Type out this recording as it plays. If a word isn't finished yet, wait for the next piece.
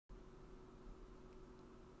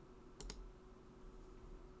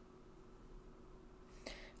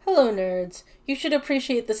Hello, nerds. You should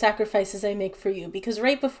appreciate the sacrifices I make for you, because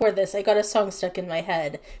right before this, I got a song stuck in my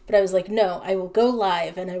head. But I was like, no, I will go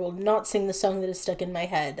live, and I will not sing the song that is stuck in my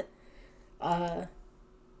head.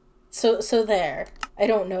 So there. I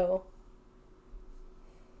don't know.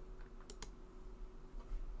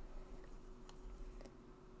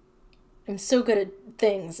 I'm so good at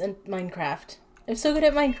things in Minecraft. I'm so good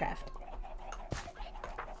at Minecraft.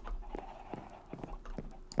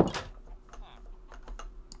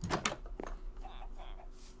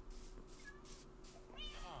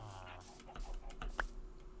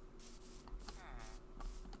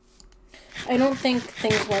 I don't think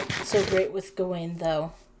things went so great with Gawain,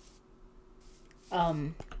 though.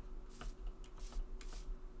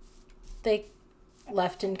 They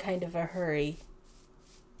left in kind of a hurry.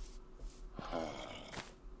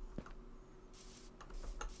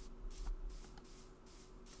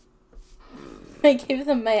 I gave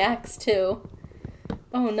them my axe, too.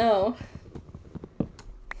 Oh, no.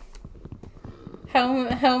 How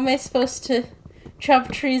am I supposed to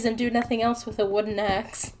chop trees and do nothing else with a wooden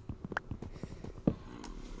axe?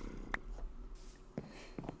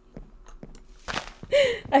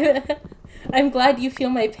 I'm glad you feel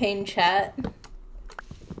my pain, chat.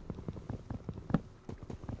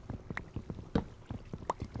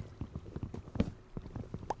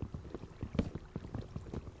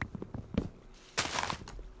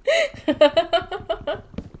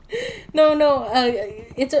 No,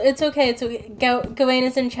 it's okay. It's okay. Gawain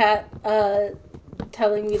is in chat,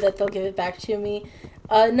 telling me that they'll give it back to me.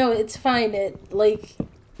 No, it's fine.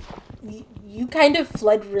 You kind of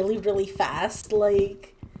fled really, really fast. Like,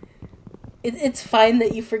 it's fine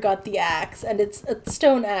that you forgot the axe, and it's a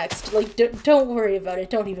stone axe. Like, don't worry about it.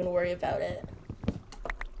 Don't even worry about it.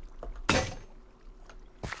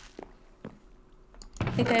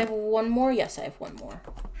 I think I have one more. Yes, I have one more.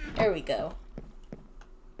 There we go.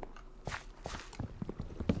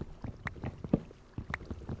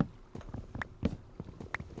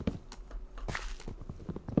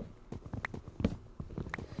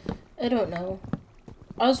 I don't know.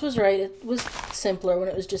 Oz was right. It was simpler when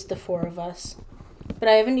it was just the four of us. But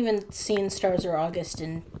I haven't even seen Stars or August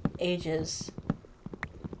in ages.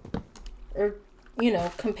 Or, you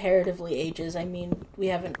know, comparatively ages. I mean, we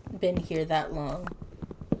haven't been here that long.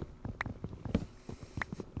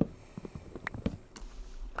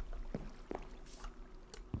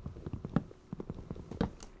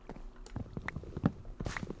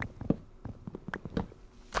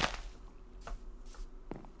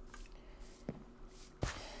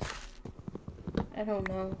 I don't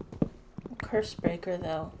know. Curse breaker,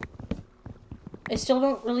 though. I still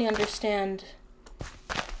don't really understand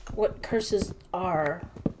what curses are.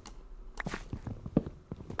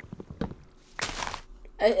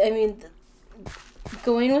 I mean,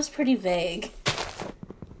 Gawain was pretty vague.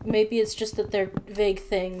 Maybe it's just that they're vague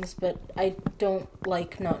things, but I don't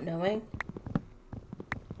like not knowing.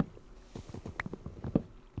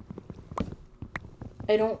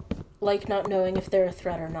 I don't like not knowing if they're a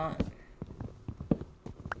threat or not.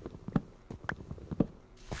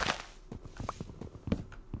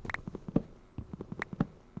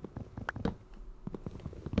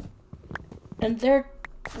 And they're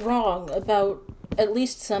wrong about at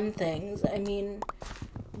least some things. I mean,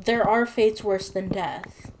 there are fates worse than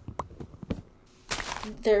death.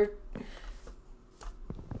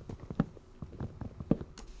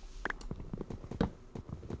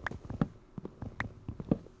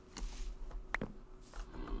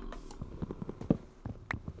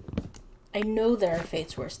 I know there are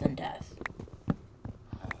fates worse than death.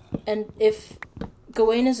 And if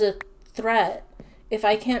Gawain is a threat, if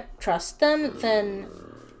I can't trust them, then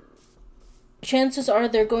chances are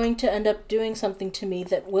they're going to end up doing something to me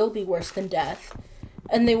that will be worse than death,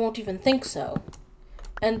 and they won't even think so.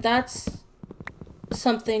 And that's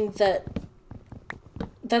something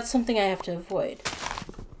I have to avoid.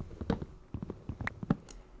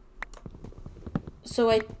 So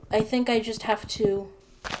I think I just have to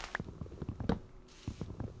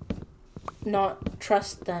not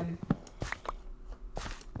trust them,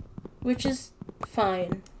 which is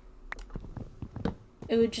fine.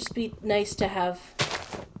 It would just be nice to have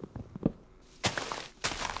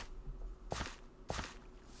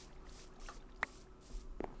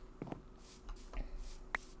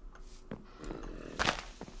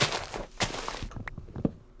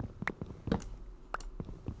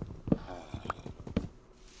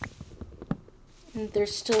and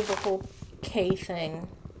there's still the whole K thing.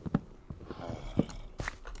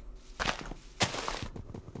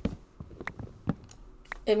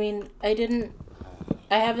 I mean, I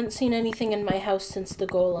haven't seen anything in my house since the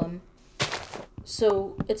golem.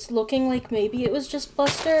 So it's looking like maybe it was just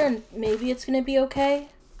bluster and maybe it's gonna be okay.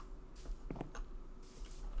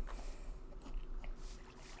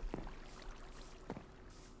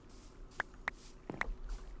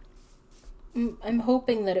 I'm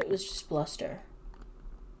hoping that it was just bluster.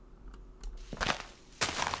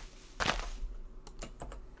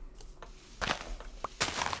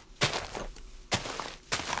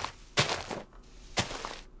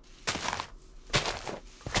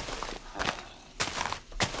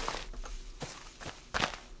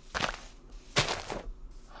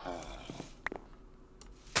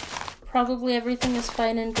 Probably everything is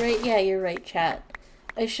fine and great. Yeah, you're right, chat.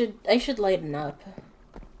 I should lighten up.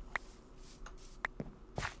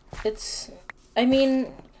 I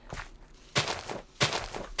mean,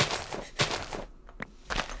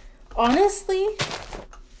 honestly,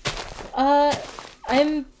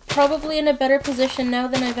 I'm probably in a better position now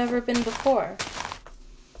than I've ever been before.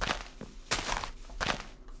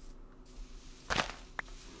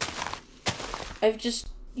 I've just,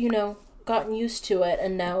 you know, gotten used to it,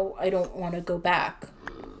 and now I don't want to go back.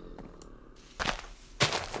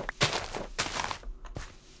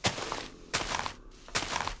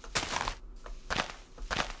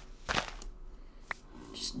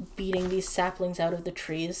 Just beating these saplings out of the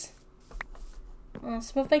trees.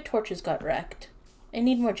 Some of my torches got wrecked. I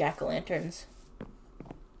need more jack-o'-lanterns.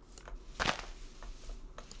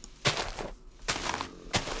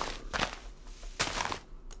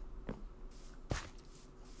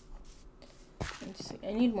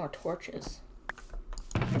 I need more torches.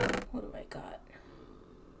 What do I got?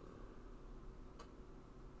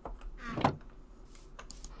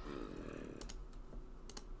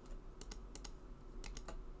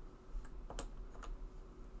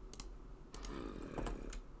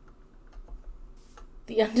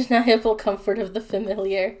 The undeniable comfort of the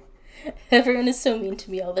familiar. Everyone is so mean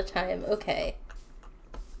to me all the time. Okay.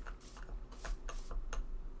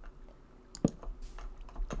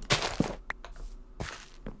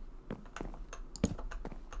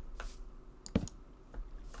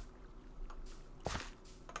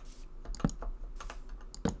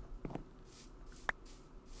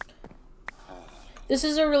 This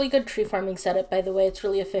is a really good tree farming setup, by the way. It's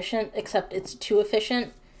really efficient, except it's too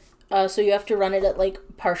efficient. So you have to run it at, like,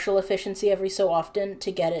 partial efficiency every so often to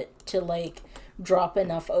get it to, like, drop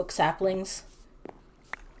enough oak saplings.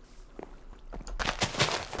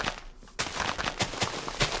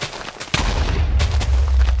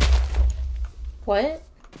 What?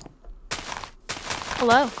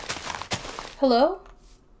 Hello. Hello?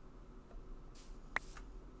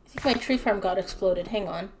 I think my tree farm got exploded. Hang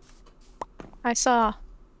on. I saw.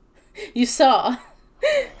 You saw?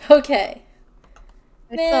 Okay.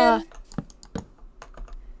 Man.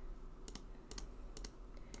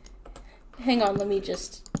 Hang on, let me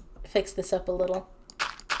just fix this up a little.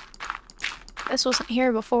 This wasn't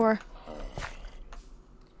here before.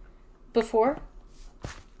 Before?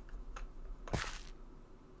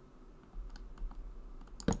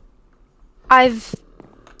 I've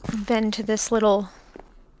been to this little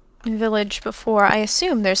village before. I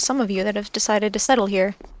assume there's some of you that have decided to settle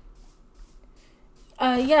here.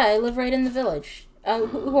 Yeah, I live right in the village.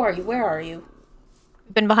 Who are you? Where are you?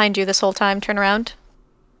 Been behind you this whole time. Turn around.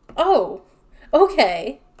 Oh,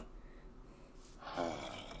 okay.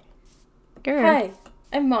 Good. Hi,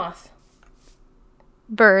 I'm Moth.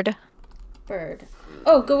 Bird. Bird.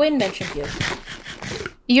 Oh, Gawain mentioned you.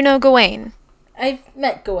 You know Gawain. I've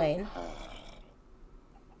met Gawain.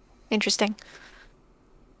 Interesting.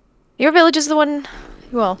 Your village is the one...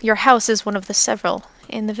 Well, your house is one of the several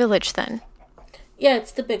in the village, then. Yeah,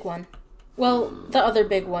 it's the big one. Well, the other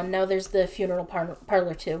big one. Now there's the funeral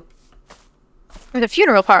parlor, too. Or the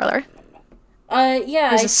funeral parlor? Yeah,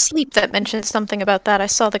 There's a sleep that mentions something about that. I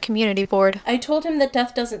saw the community board. I told him that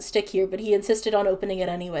death doesn't stick here, but he insisted on opening it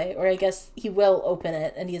anyway. Or I guess he will open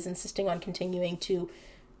it, and he is insisting on continuing to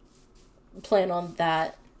plan on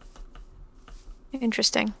that.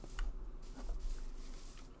 Interesting.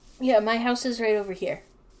 Yeah, my house is right over here.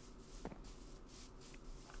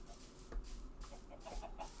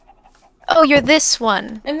 Oh, you're this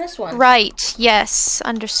one. I'm this one. Right, yes,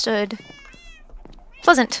 understood.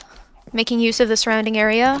 Pleasant. Making use of the surrounding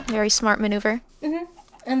area. Very smart maneuver. Mm-hmm.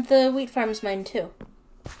 And the wheat farm's mine, too.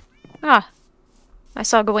 Ah. I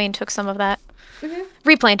saw Gawain took some of that. Mm-hmm.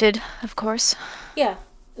 Replanted, of course. Yeah.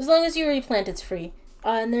 As long as you replant, it's free.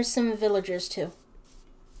 And there's some villagers, too.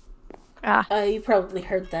 Ah. You probably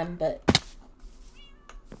heard them, but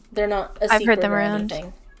they're not a secret I've heard them or around.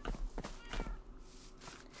 anything.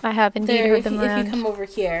 I have indeed heard them around. If you come over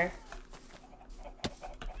here...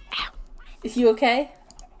 Ow. You okay?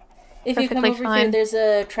 If you come over here, there's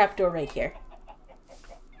a trapdoor right here.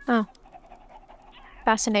 Oh,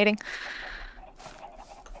 fascinating.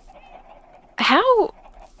 How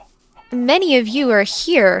many of you are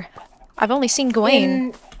here? I've only seen Gawain.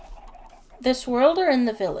 In this world or in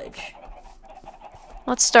the village?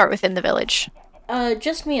 Let's start within the village.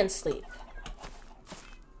 Just me and Sleep.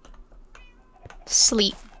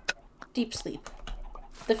 Sleep. Deep Sleep.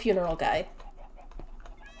 The funeral guy.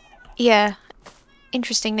 Yeah,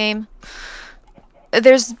 interesting name.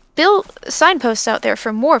 There's signposts out there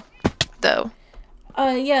for more, though.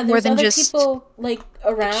 Yeah, More there's than other just people, like, the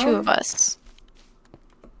two of around, us.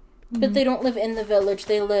 but they don't live in the village.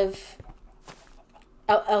 They live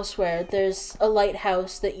elsewhere. There's a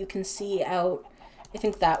lighthouse that you can see out, I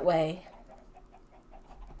think, that way.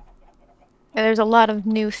 Yeah, there's a lot of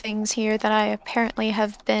new things here that I apparently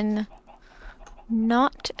have been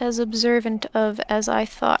not as observant of as I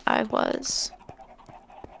thought I was.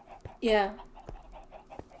 Yeah.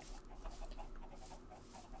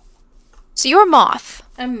 So you're Moth,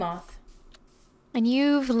 I'm Moth. and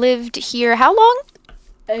you've lived here how long?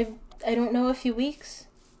 I don't know, a few weeks?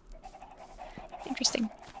 Interesting.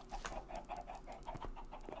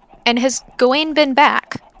 And has Gawain been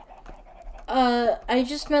back? I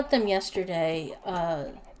just met them yesterday.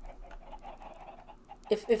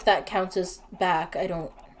 If that counts as back, I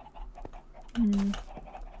don't...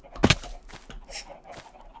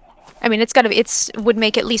 I mean, it would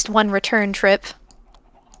make at least one return trip.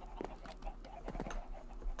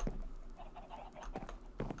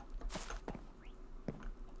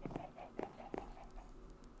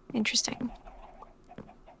 Interesting.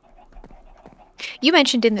 You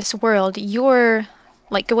mentioned in this world, you're,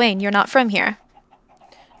 like Gawain, you're not from here.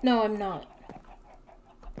 No, I'm not.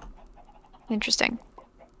 Interesting.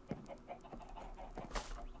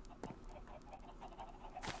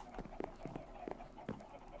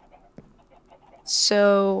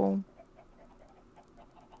 So...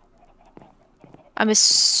 I'm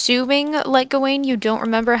assuming, like Gawain, you don't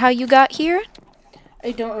remember how you got here?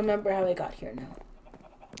 I don't remember how I got here now.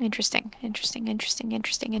 Interesting, interesting, interesting,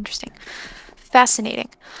 interesting, interesting. Fascinating.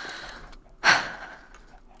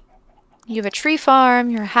 You have a tree farm,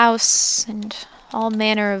 your house, and all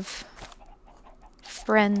manner of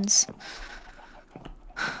friends.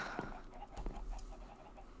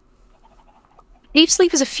 Deep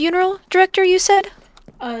Sleep is a funeral director, you said?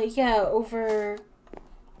 Yeah, over...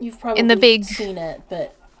 You've In probably the big... seen it,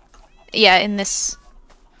 but... Yeah, in this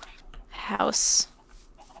house.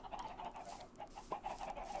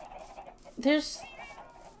 There's...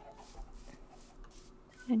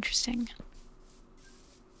 Interesting.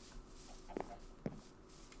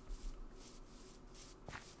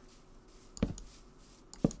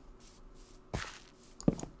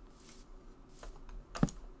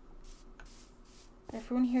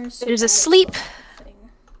 Everyone here is so There's a bad at sleep. something.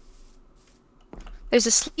 There's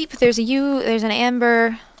a sleep, there's a you, there's an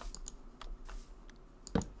amber.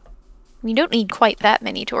 We don't need quite that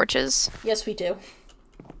many torches. Yes, we do.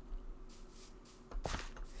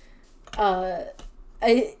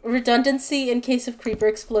 Redundancy in case of creeper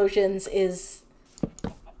explosions is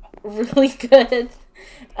really good.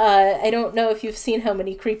 I don't know if you've seen how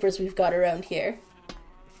many creepers we've got around here.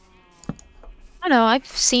 I know, I've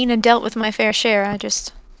seen and dealt with my fair share, I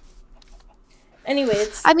just... Anyway,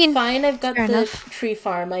 it's I mean, fine. I've got fair the enough. tree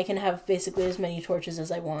farm. I can have basically as many torches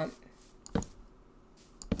as I want. I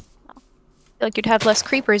feel like you'd have less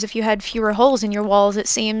creepers if you had fewer holes in your walls, it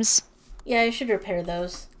seems. Yeah, I should repair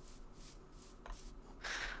those.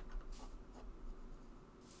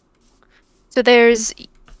 So there's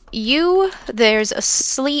you, there's a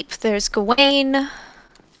sleep, there's Gawain,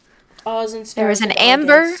 Oz and Stars there is an and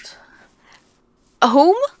amber. August. A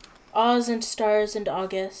whom? Oz and Stars and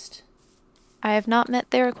August. I have not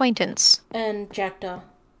met their acquaintance. And Jackdaw.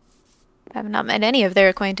 I have not met any of their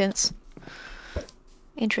acquaintance.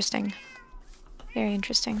 Interesting. Very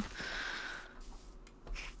interesting.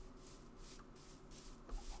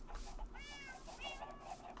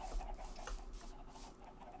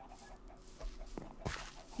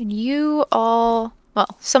 And you all...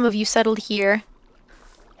 Well, some of you settled here.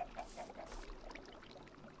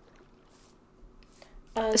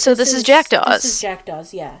 So this is Jackdaw's. This is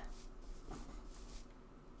Jackdaw's, yeah.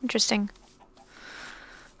 Interesting.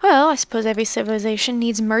 Well, I suppose every civilization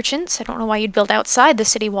needs merchants. I don't know why you'd build outside the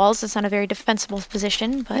city walls. It's not a very defensible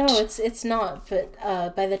position, but... No, it's not, but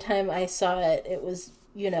by the time I saw it, it was,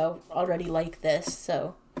 you know, already like this,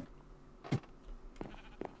 so...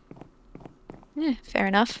 Fair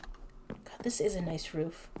enough. God, this is a nice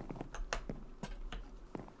roof.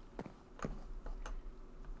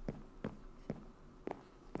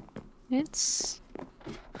 It's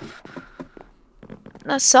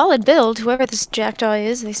a solid build, whoever this jackdaw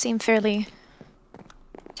is. They seem fairly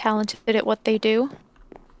talented at what they do.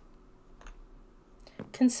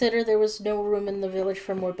 Consider there was no room in the village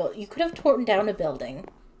for more build. You could have torn down a building.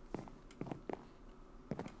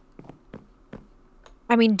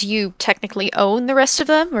 I mean, do you technically own the rest of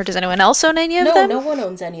them, or does anyone else own any of No, them? no one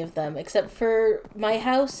owns any of them except for my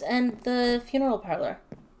house and the funeral parlor.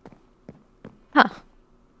 Huh.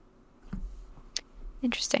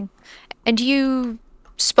 Interesting. And you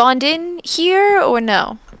spawned in here, or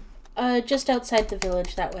no? Just outside the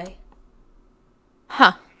village that way.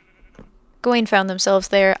 Huh. Gawain found themselves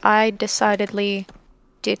there. I decidedly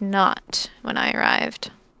did not when I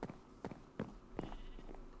arrived.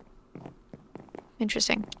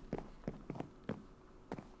 Interesting.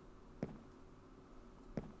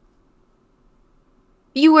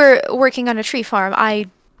 You were working on a tree farm. I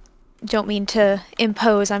don't mean to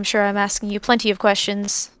impose. I'm sure I'm asking you plenty of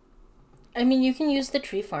questions. I mean, you can use the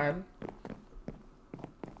tree farm.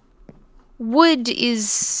 Wood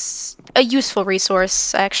is a useful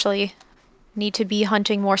resource, actually. Need to be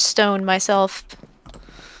hunting more stone myself.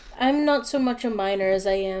 I'm not so much a miner as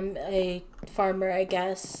I am a farmer, I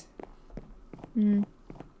guess. Hmm.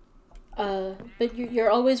 But you're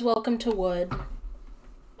always welcome to wood.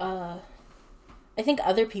 I think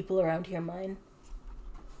other people around here mine.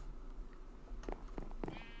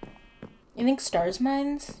 You think Stars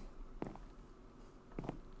mines?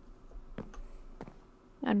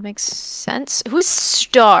 That makes sense. Who's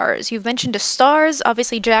Stars? You've mentioned a Stars.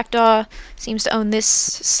 Obviously, Jackdaw seems to own this.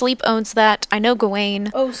 Sleep owns that. I know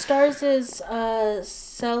Gawain. Oh, Stars is a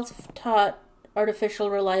self-taught artificial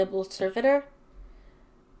reliable servitor.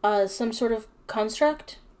 Some sort of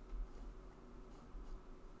construct.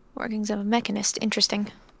 Workings of a mechanist.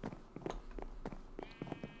 Interesting.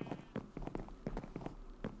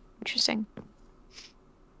 Interesting.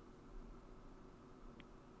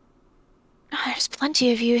 There's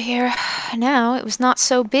plenty of you here now. It was not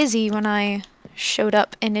so busy when I showed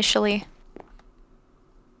up initially.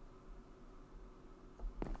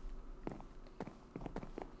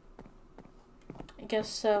 I guess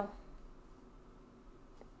so.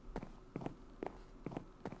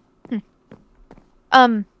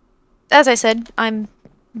 As I said, I'm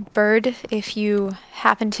Bird. If you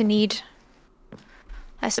happen to need,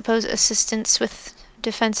 I suppose, assistance with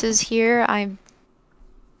defenses here, I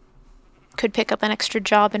could pick up an extra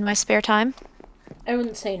job in my spare time. I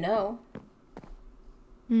wouldn't say no.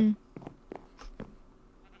 Hmm.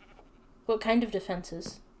 What kind of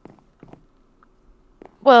defenses?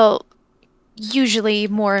 Well, usually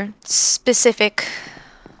more specific.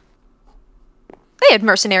 They had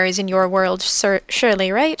mercenaries in your world,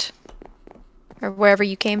 surely, right? Or wherever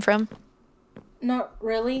you came from. Not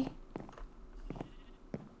really.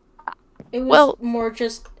 It was Well, more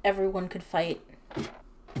just everyone could fight.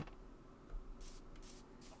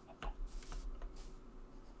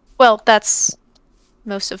 well, that's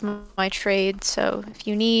most of my trade, so if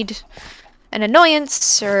you need an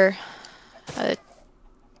annoyance or a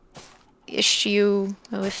issue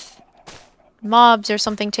with mobs or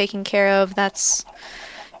something taken care of, that's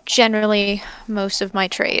generally most of my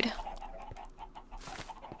trade.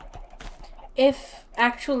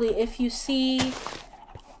 If you see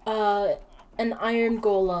an iron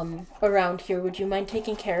golem around here, would you mind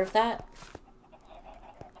taking care of that?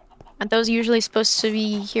 Aren't those usually supposed to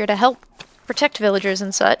be here to help protect villagers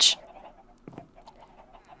and such?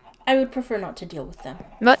 I would prefer not to deal with them.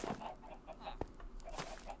 But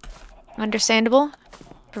understandable.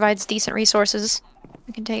 Provides decent resources.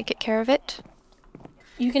 We can take care of it.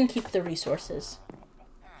 You can keep the resources.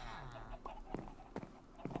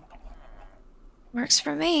 Works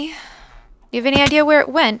for me. Do you have any idea where it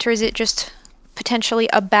went, or is it just potentially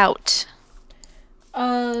about?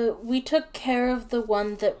 We took care of the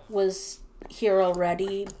one that was here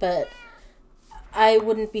already, but I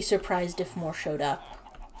wouldn't be surprised if more showed up.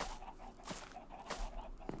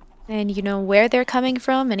 And you know where they're coming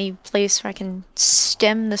from? Any place where I can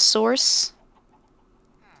stem the source?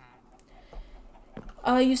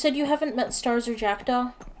 You said you haven't met Stars or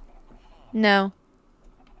Jackdaw? No.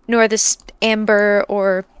 Nor this Amber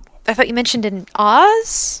or... I thought you mentioned an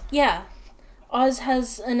Oz? Yeah. Oz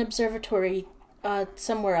has an observatory,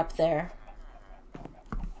 somewhere up there.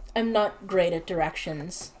 I'm not great at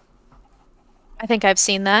directions. I think I've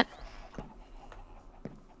seen that.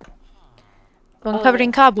 One covered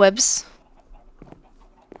in cobwebs.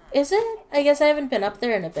 Is it? I guess I haven't been up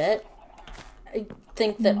there in a bit. I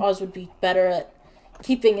think that Oz would be better at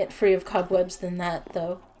keeping it free of cobwebs than that,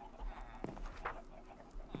 though.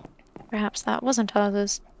 Perhaps that wasn't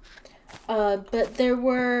Oz's. But there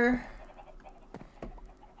were...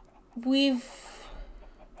 We've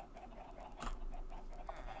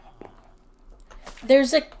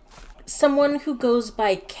There's someone who goes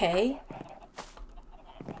by K.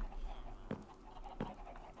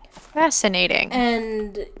 Fascinating.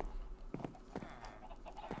 And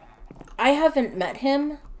I haven't met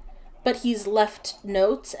him, but he's left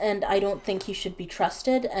notes, and I don't think he should be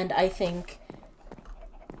trusted, and I think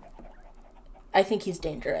he's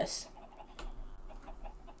dangerous.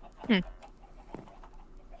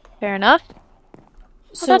 Fair enough.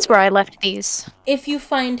 So Well, that's where I left these. If you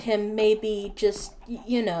find him, maybe just,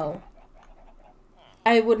 you know,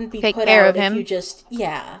 I wouldn't be Take put care out of if him. you just,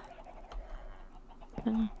 yeah.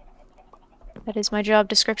 That is my job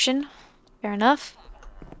description. Fair enough.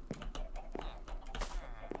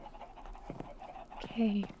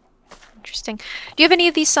 Okay. Interesting. Do you have any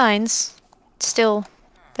of these signs still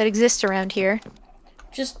that exist around here?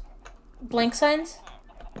 Just blank signs?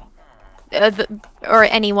 Or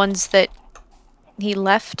any ones that he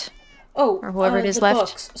left? Oh, or whoever it is the left.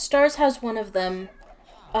 books. Stars has one of them.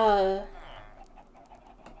 I'm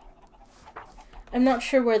not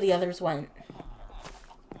sure where the others went.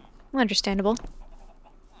 Understandable.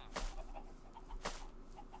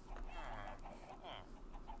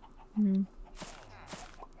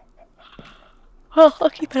 Well, I'll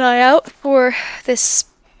keep an eye out for this...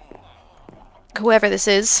 whoever this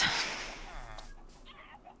is.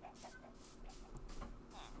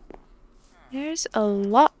 There's a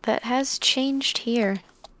lot that has changed here.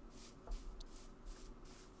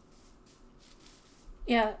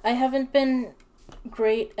 Yeah, I haven't been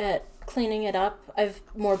great at cleaning it up. I've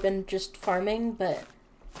more been just farming, but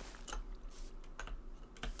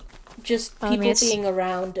just people being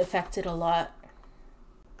around affected a lot.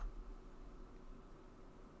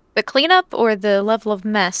 The cleanup or the level of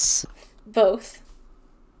mess? Both.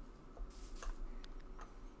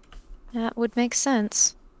 That would make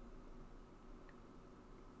sense.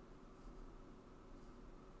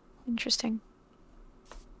 Interesting.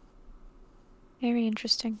 Very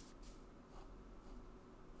interesting.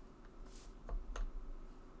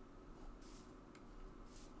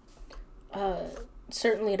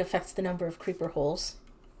 Certainly it affects the number of creeper holes.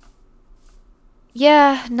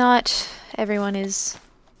 Yeah, not everyone is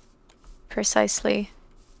precisely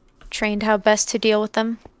trained how best to deal with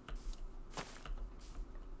them.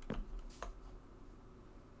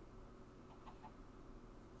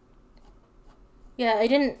 Yeah, I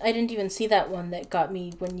didn't even see that one that got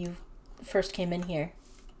me when you first came in here.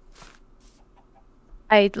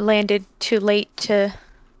 I landed too late to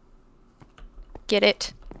get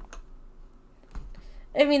it.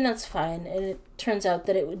 I mean, that's fine, and it turns out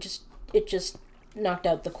that it just knocked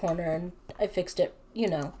out the corner, and I fixed it, you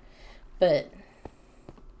know. But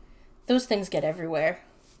those things get everywhere.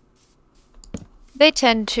 They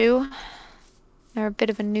tend to. They're a bit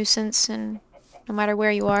of a nuisance, and no matter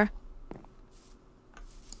where you are.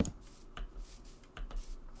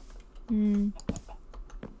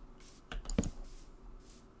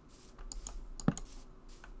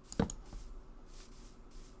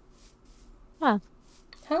 Huh?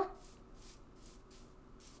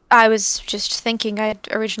 I was just thinking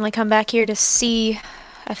I'd originally come back here to see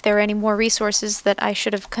if there were any more resources that I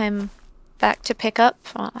should have come back to pick up.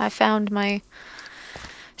 I found my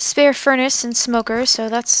spare furnace and smoker, so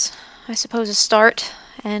that's, I suppose, a start.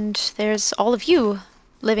 And there's all of you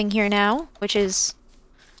living here now, which is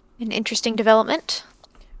an interesting development.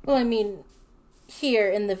 Well, I mean, here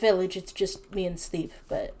in the village, it's just me and Sleep,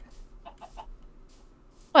 but...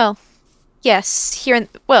 Well, yes,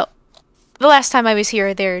 well, the last time I was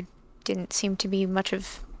here, there didn't seem to be much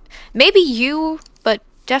of... Maybe you, but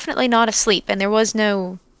definitely not asleep, and there was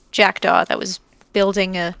no jackdaw that was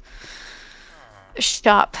building a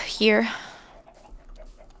shop here.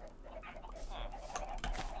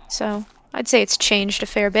 So, I'd say it's changed a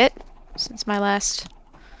fair bit since my last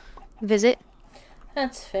visit.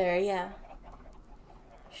 That's fair, yeah.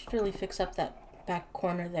 Should really fix up that back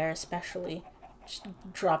corner there, especially. Just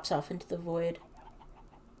drops off into the void.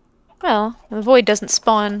 Well, the void doesn't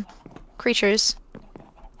spawn creatures.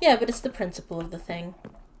 Yeah, but it's the principle of the thing.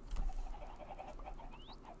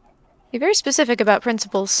 You're very specific about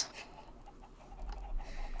principles.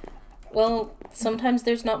 Well, sometimes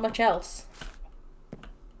there's not much else.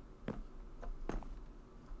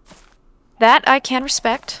 That I can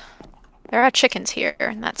respect. There are chickens here,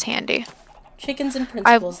 and that's handy. Chickens and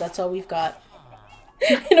principles, that's all we've got.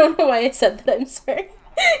 I don't know why I said that, I'm sorry.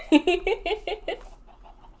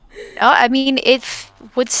 I mean, it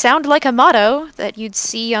would sound like a motto that you'd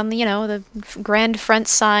see on the, the grand front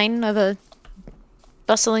sign of a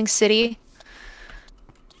bustling city.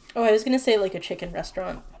 Oh, I was gonna say like a chicken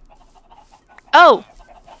restaurant. Oh!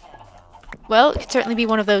 Well, it could certainly be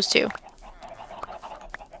one of those two.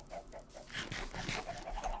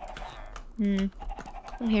 I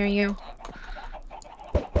hear you.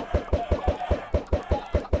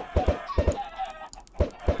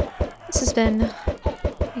 This has been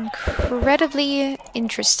incredibly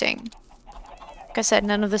interesting. Like I said,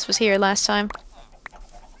 none of this was here last time.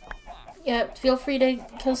 Yeah, feel free to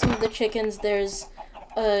kill some of the chickens. There's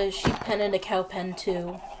a sheep pen and a cow pen,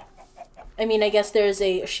 too. I mean, I guess there's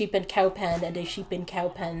a sheep and cow pen and a sheep and cow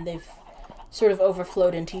pen. They've sort of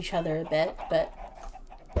overflowed into each other a bit, but...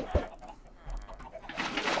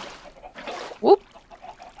 Whoop!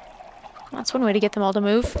 That's one way to get them all to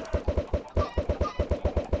move.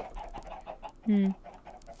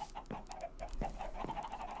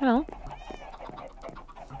 Well...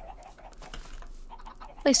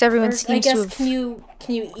 At least everyone seems to have... can you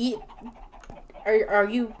eat... Are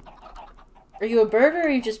you a bird or are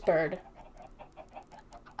you just bird?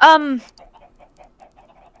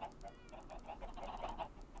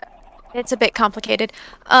 It's a bit complicated.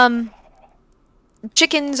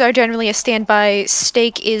 Chickens are generally a standby.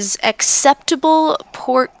 Steak is acceptable.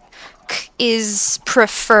 Pork is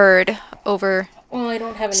preferred over Well, I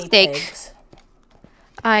don't have any steak. pigs.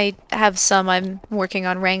 I have some I'm working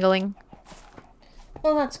on wrangling.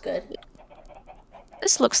 Well, that's good.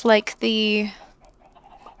 This looks like the...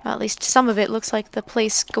 Well, at least some of it looks like the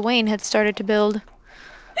place Gawain had started to build.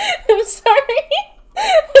 I'm sorry.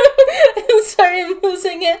 I'm sorry I'm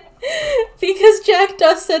losing it. Because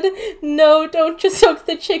Jackdaw said, no, don't just soak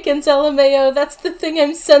the chickens, LMAO. That's the thing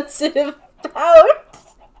I'm sensitive about.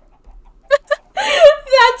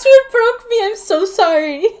 That's what broke me. I'm so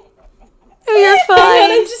sorry. Oh, you're fine. Hang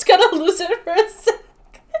on, I just gotta lose it for a sec.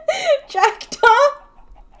 Jackdaw.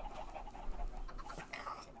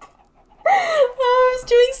 Oh, I was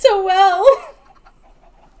doing so well.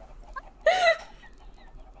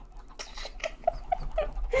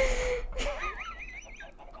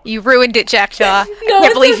 You ruined it, Jackdaw. No, I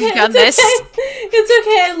can't believe okay, you've done it's this. okay. It's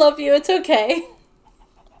okay, I love you, it's okay.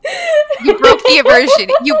 You broke the immersion.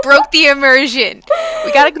 You broke the immersion.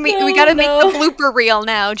 We gotta make the blooper reel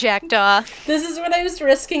now, Jackdaw. This is what I was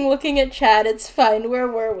risking looking at chat. It's fine. Where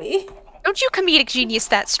were we? Don't you comedic genius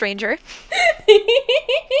that, stranger.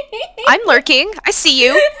 I'm lurking. I see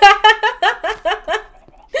you.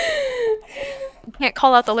 You can't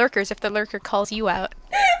call out the lurkers if the lurker calls you out.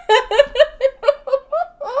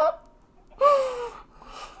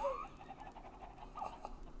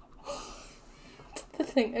 The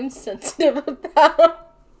thing I'm sensitive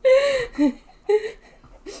about. Points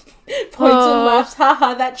and laughs.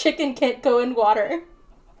 Haha, that chicken can't go in water.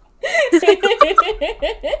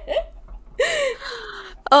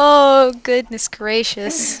 Oh, goodness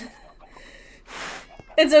gracious.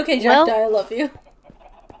 It's okay, Jackdaw, I love you.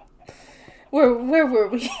 Where were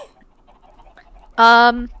we?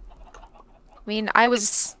 I mean,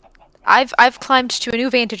 I've climbed to a new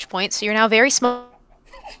vantage point, so you're now very small.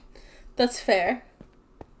 That's fair.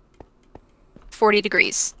 40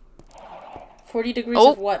 degrees. 40 degrees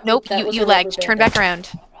of what? Nope, you lagged. Turn back around.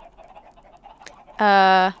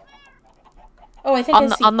 Oh, I think I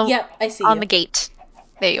see. Yep, I see on the gate.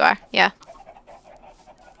 There you are, yeah.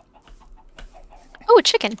 Oh, a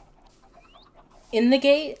chicken. In the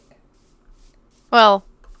gate? Well,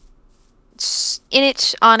 in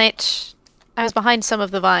it, on it. I was behind some of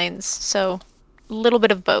the vines, so a little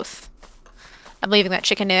bit of both. I'm leaving that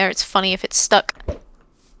chicken there. It's funny if it's stuck.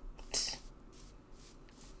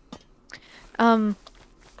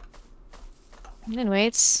 Anyway,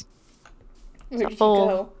 it's Where did you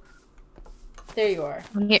go? There you are.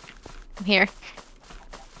 I'm here. I'm here.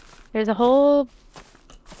 There's a whole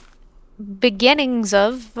beginnings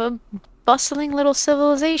of a bustling little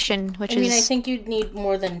civilization, which is... I mean, I think you'd need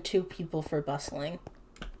more than 2 people for bustling.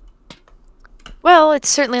 Well, it's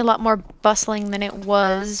certainly a lot more bustling than it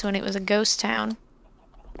was when it was a ghost town.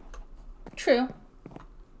 True.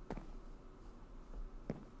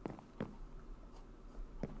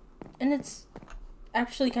 And it's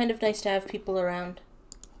actually kind of nice to have people around.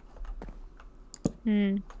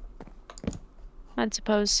 I'd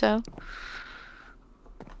suppose so.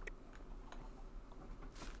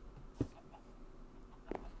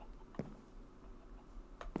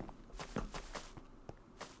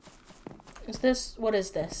 What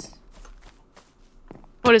is this?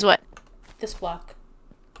 What is what? This block.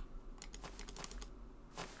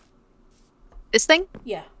 This thing?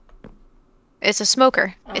 Yeah. It's a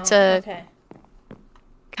smoker. Oh, it's a okay.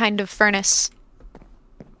 kind of furnace.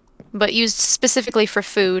 But used specifically for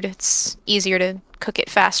food. It's easier to cook it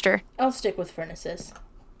faster. I'll stick with furnaces.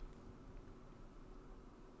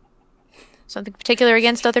 Something particular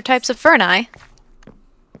against other types of ferni?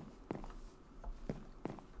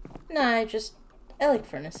 Nah, I like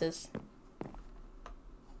furnaces.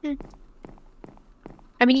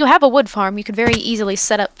 I mean, you have a wood farm. You could very easily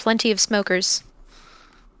set up plenty of smokers.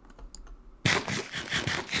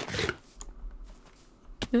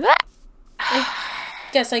 I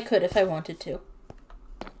guess I could if I wanted to.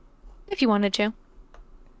 If you wanted to.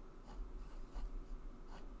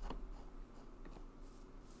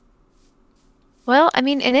 Well, I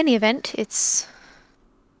mean, in any event, it's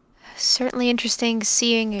certainly interesting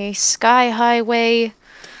seeing a sky highway,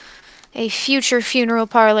 a future funeral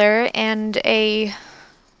parlor, and a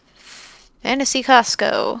fantasy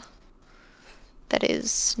Costco that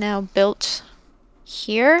is now built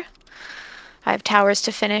here. I have towers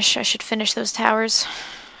to finish. I should finish those towers.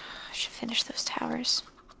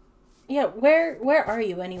 Yeah, where are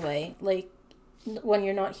you anyway? Like, when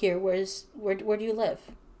you're not here, where do you live?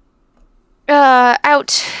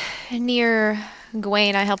 Out near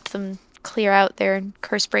Gawain, I helped them clear out their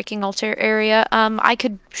curse-breaking altar area. I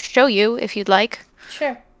could show you if you'd like.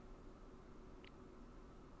 Sure.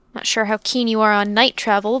 Not sure how keen you are on night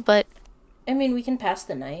travel, but I mean, we can pass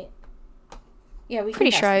the night. Yeah, we can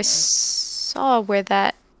pretty pass sure the I night. saw where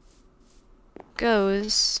that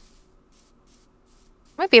goes.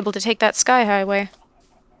 Might be able to take that sky highway.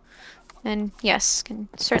 And yes, can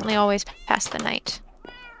certainly always pass the night.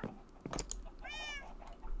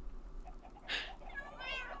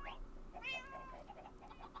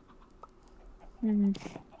 Hmm.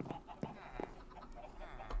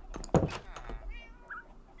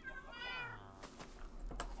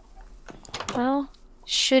 Well,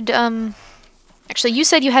 actually, you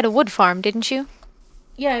said you had a wood farm, didn't you?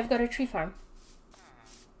 Yeah, I've got a tree farm.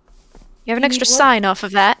 You have an You extra need wood? sign off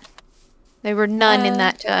of that. There were none in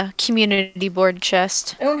that community board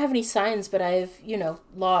chest. I don't have any signs, but I have,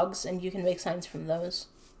 logs, and you can make signs from those.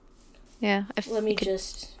 Yeah, Let me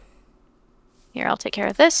just... Here, I'll take care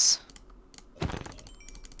of this.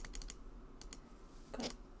 Got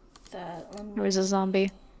that on. There was a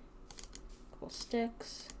zombie. Cool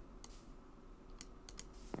sticks.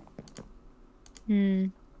 Hmm.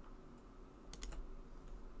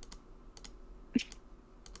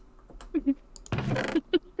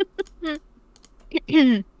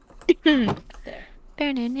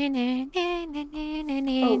 There.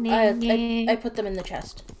 Oh, I put them in the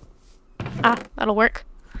chest. Ah, that'll work.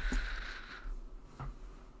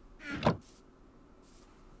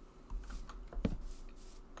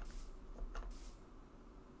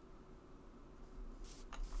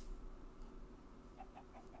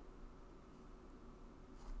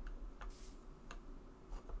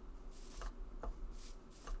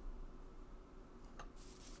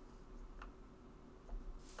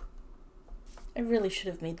 I really should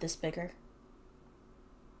have made this bigger.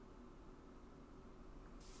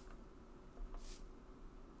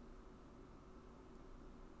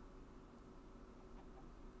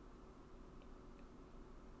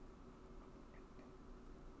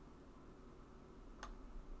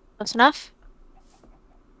 Close enough?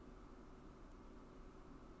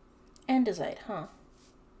 Andesite, huh?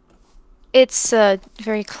 It's a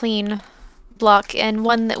very clean block, and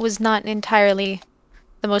one that was not entirely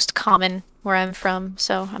the most common where I'm from,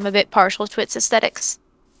 so I'm a bit partial to its aesthetics.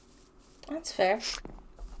 That's fair.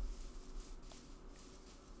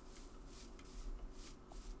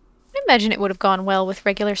 I imagine it would have gone well with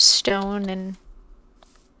regular stone and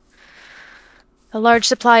a large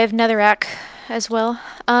supply of netherrack as well.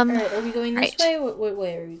 Alright, are we going this right. way? What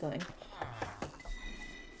way are we going?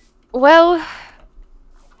 Well,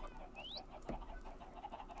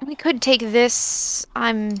 we could take this.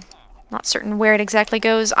 I'm not certain where it exactly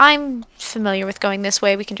goes. I'm familiar with going this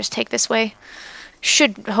way. We can just take this way.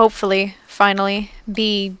 Should hopefully, finally,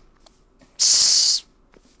 be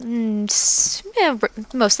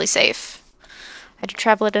mostly safe. I had to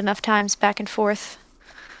travel it enough times back and forth.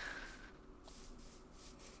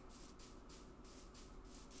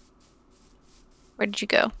 Where did you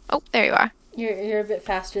go? Oh, there you are. You're a bit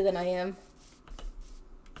faster than I am.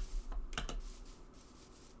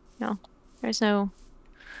 No, there's never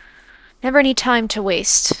any time to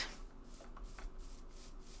waste.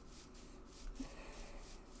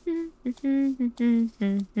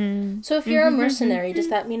 So if you're a mercenary, does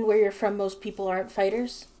that mean where you're from most people aren't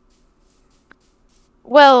fighters?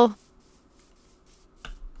 Well,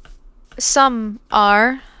 some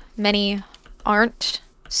are, many aren't,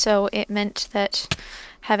 so it meant that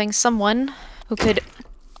having someone who could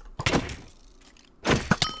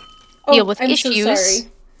deal with I'm issues. So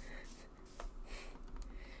sorry.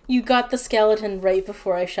 You got the skeleton right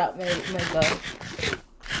before I shot my bow.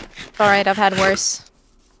 Alright, I've had worse.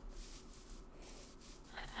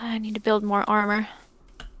 I need to build more armor.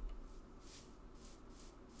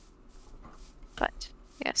 But,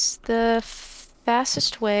 yes, the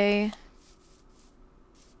fastest way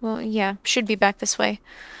Well, yeah, should be back this way.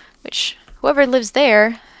 Which, whoever lives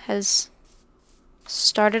there has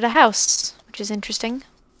started a house, which is interesting.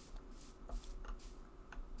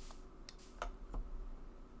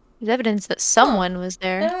 There's evidence that someone was I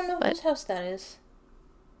there, don't know but whose house that is.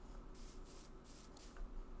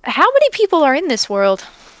 how many people are in this world?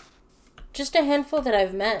 Just a handful that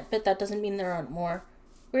I've met, but that doesn't mean there aren't more.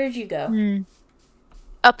 Where'd you go?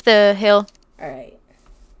 Up the hill. Alright.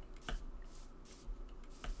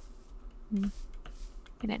 In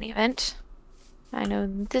any event, I know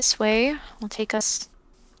this way will take us.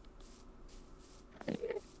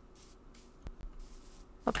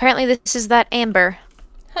 Apparently, this is that amber.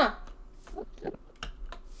 Huh.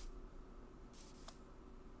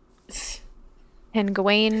 And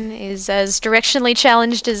Gawain is as directionally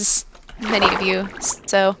challenged as many of you,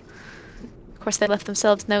 so of course they left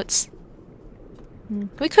themselves notes.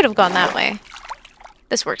 We could have gone that way.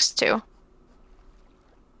 This works too.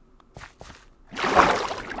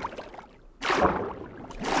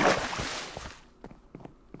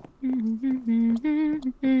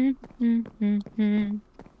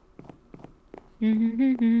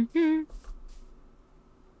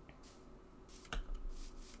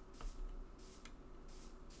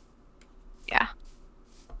 Yeah.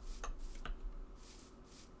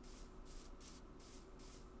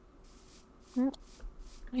 Let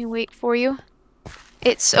me wait for you.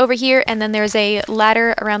 It's over here, and then there's a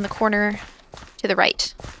ladder around the corner to the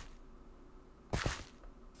right.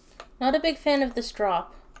 Not a big fan of this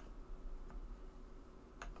drop.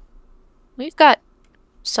 We've got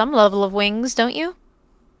some level of wings, don't you?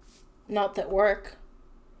 Not that work.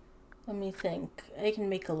 Let me think. I can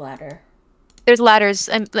make a ladder. There's ladders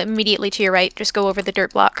immediately to your right. Just go over the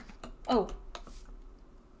dirt block. Oh.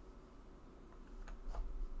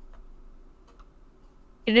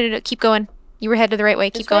 No, keep going. You were headed the right way.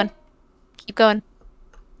 Keep going. Keep going.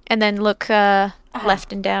 And then look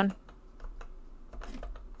left and down.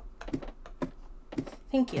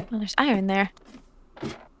 Thank you. Oh, there's iron there.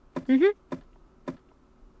 I'm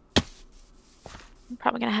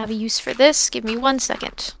probably gonna have a use for this. Give me 1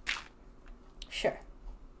 second. Sure.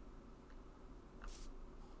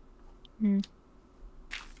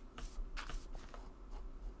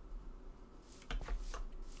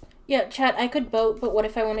 Yeah, chat, I could boat, but what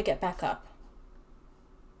if I want to get back up?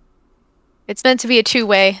 It's meant to be a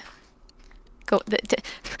two-way.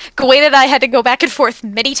 Gawain and I had to go back and forth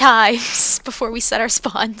many times before we set our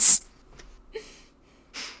spawns.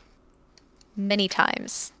 Many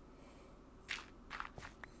times.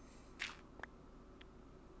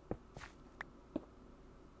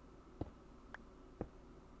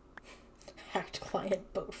 Hacked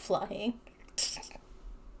client boat flying.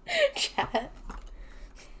 Chat.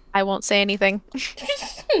 I won't say anything.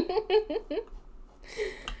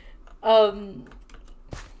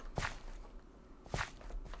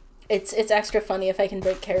 It's extra funny if I can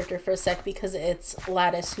break character for a sec because it's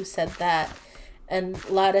Lattice who said that. And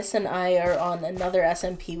Lattice and I are on another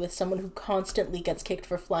SMP with someone who constantly gets kicked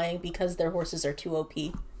for flying because their horses are too OP.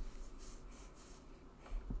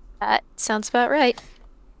 That sounds about right.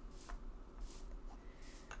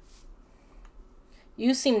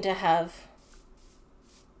 You seem to have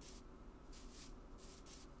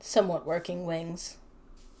somewhat working wings.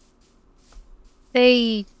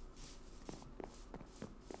 They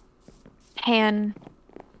can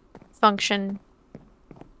function,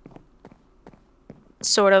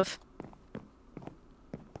 sort of.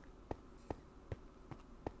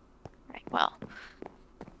 Right, well,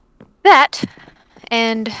 that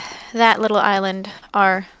and that little island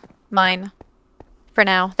are mine for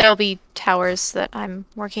now. There'll be towers that I'm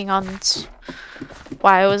working on. That's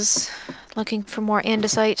why I was looking for more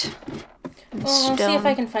andesite and Well, I'll stone. see if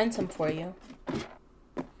I can find some for you.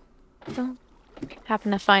 Well,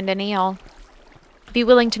 happen to find any, I'll be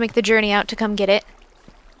willing to make the journey out to come get it.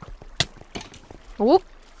 Whoop.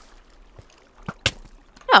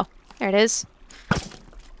 Oh, there it is.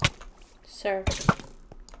 Sir.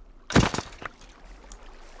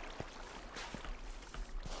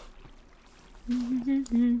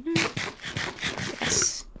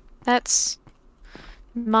 Yes, that's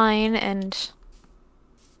mine, and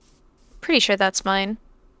pretty sure that's mine.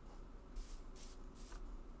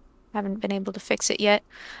 Haven't been able to fix it yet.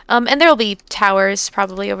 And there'll be towers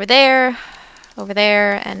probably over there,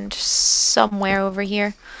 and somewhere over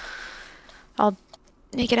here. I'll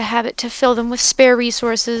make it a habit to fill them with spare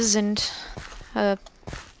resources and a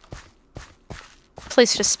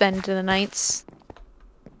place to spend the nights.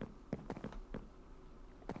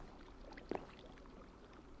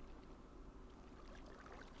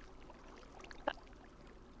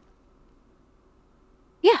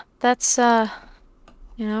 Yeah, that's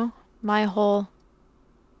you know, my whole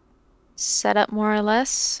setup more or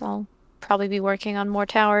less. I'll probably be working on more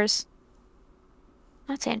towers.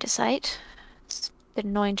 That's andesite. It's a bit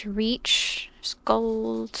annoying to reach. There's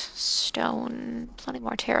gold, stone, plenty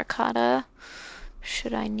more terracotta.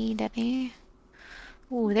 Should I need any?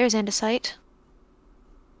 Ooh, there's andesite.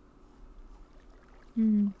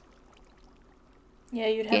 Hmm. Yeah,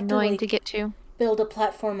 you'd Be have to, annoying to like, get to. build a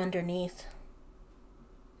platform underneath.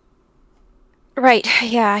 Right,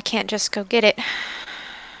 yeah, I can't just go get it.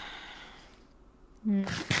 Hmm.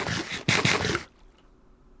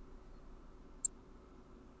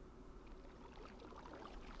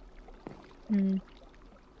 Hmm.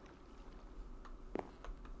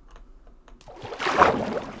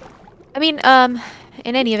 I mean,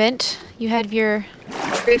 in any event, you have your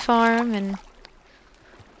tree farm and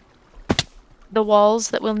the walls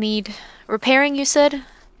that will need repairing, you said?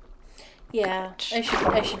 Yeah, I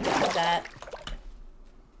should get to that.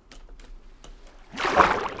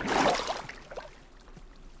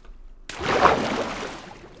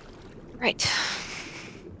 Right.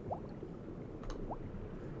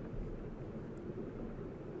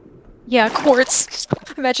 Yeah, quartz.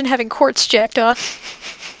 Imagine having quartz jacked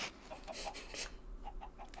off.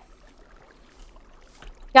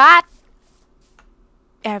 God!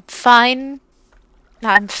 I'm fine.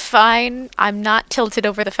 I'm fine. I'm not tilted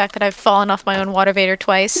over the fact that I've fallen off my own water vader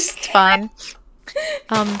twice. It's fine.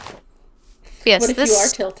 Um, What yes, if you are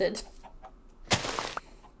this... tilted?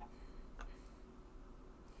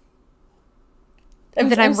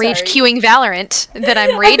 Then I'm I'm rage sorry. queuing Valorant. Then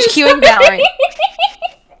I'm I'm rage queuing sorry.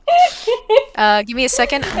 Valorant. Give me a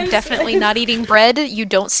second. I'm I'm definitely sorry. not eating bread. You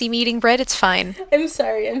don't see me eating bread. It's fine. I'm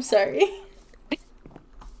sorry. I'm sorry.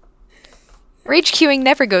 Rage queuing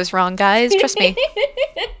never goes wrong, guys. Trust me.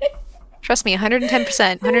 Trust me,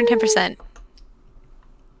 110%. 110%.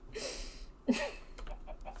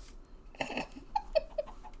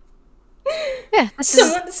 Yeah, this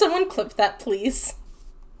is... Someone clip that, please.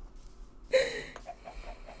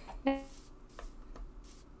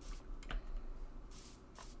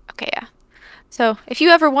 Okay, yeah. So, if you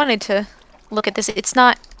ever wanted to look at this, it's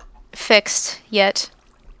not fixed yet,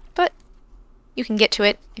 but you can get to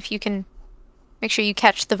it if you can make sure you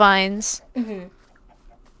catch the vines. Mm-hmm.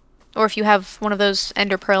 Or if you have one of those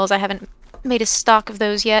ender pearls. I haven't made a stock of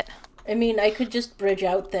those yet. I mean, I could just bridge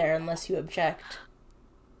out there unless you object.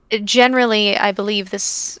 Generally, I believe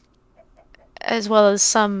this, as well as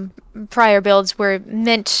some prior builds, were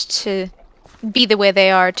meant to be the way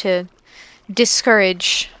they are to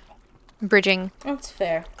discourage bridging. That's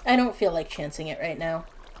fair. I don't feel like chancing it right now.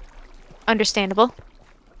 Understandable.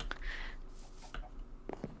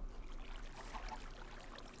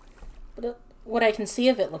 But what I can see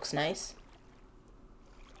of it looks nice.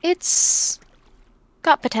 It's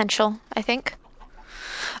got potential, I think.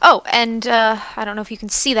 Oh, and I don't know if you can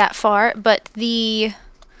see that far, but the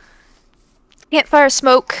campfire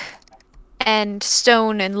smoke and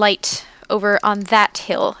stone and light over on that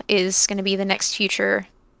hill is going to be the next future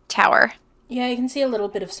tower. Yeah, I can see a little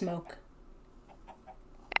bit of smoke.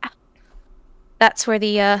 That's where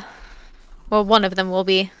the, well, one of them will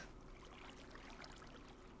be.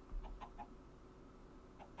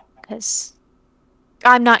 Because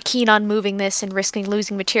I'm not keen on moving this and risking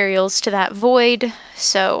losing materials to that void,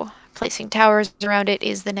 so placing towers around it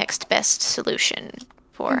is the next best solution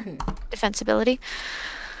for defensibility.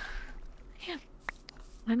 Yeah.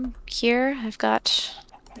 I'm here. I've got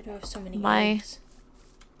I do have so many my... eggs.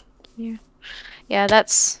 Here. Yeah,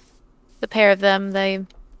 that's the pair of them. They,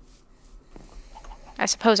 I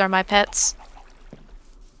suppose, are my pets.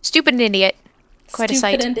 Stupid and idiot. Quite a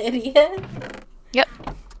sight. Stupid and idiot. Yep.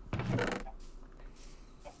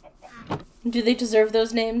 Do they deserve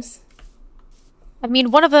those names? I mean,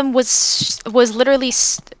 one of them was literally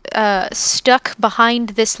stuck behind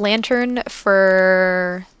this lantern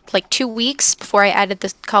for like 2 weeks before I added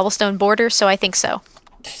the cobblestone border, so I think so.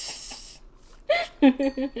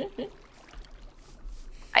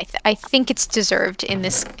 I think it's deserved in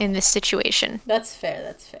this situation. That's fair.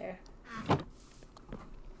 That's fair.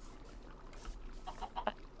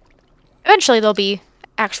 Eventually, there'll be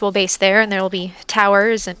actual base there, and there will be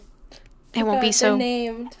towers, and it won't be so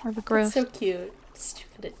named. of a growth. That's so cute.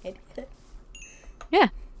 Stupid and idiot. Yeah,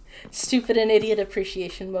 Stupid and idiot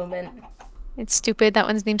appreciation moment. it's stupid. That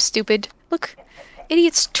one's named Stupid. Look,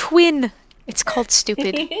 idiot's twin. It's called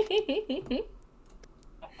Stupid.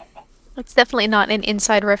 That's definitely not an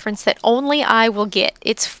inside reference that only I will get.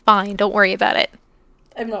 It's fine. Don't worry about it.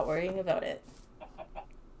 I'm not worrying about it.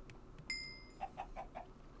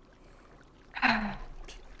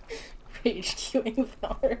 Rage queuing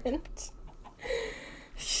Valorant.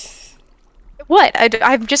 What?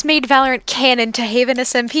 I've just made Valorant canon to Haven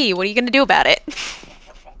SMP. What are you gonna do about it?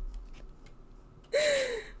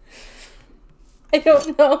 I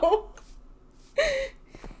don't know.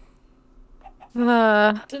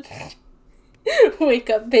 Wake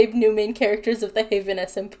up, babe. New main characters of the Haven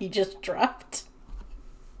SMP just dropped.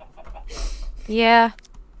 Yeah.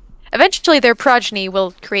 Eventually their progeny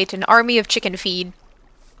will create an army of chicken feed.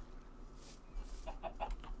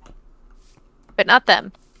 But not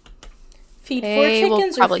them. Feed They for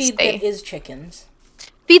chickens or probably feed stay. that is chickens?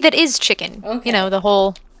 Feed that is chicken. Okay. You know, the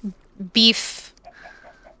whole beef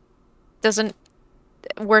doesn't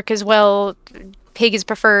work as well. Pig is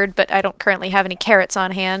preferred, but I don't currently have any carrots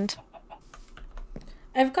on hand.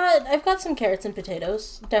 I've got some carrots and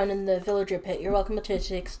potatoes down in the villager pit. You're welcome to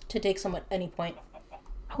take some at any point.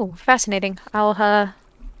 Oh, fascinating. I'll have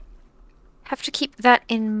to keep that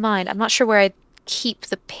in mind. I'm not sure where I keep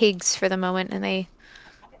the pigs for the moment, and they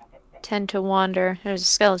tend to wander. There's a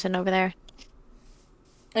skeleton over there.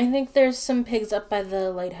 I think there's some pigs up by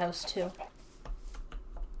the lighthouse too.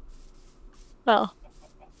 Well,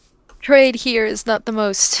 trade here is not the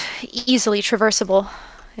most easily traversable,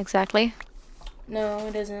 exactly. No,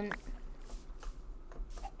 it isn't.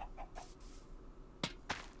 I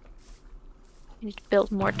need to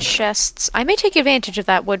build more chests. I may take advantage of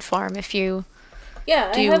that wood farm if you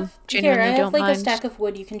Yeah, do I have genuinely here. I don't have like mind. a stack of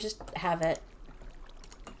wood. You can just have it.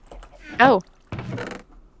 Oh.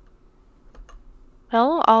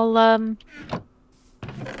 Well, I'll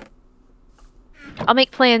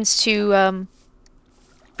make plans to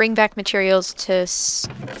bring back materials to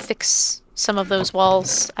fix some of those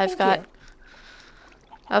walls. I've got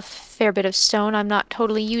a fair bit of stone I'm not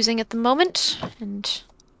totally using at the moment, and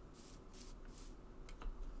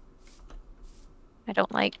I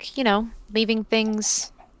don't like, you know, leaving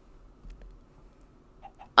things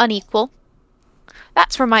unequal.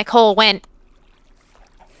 That's where my coal went.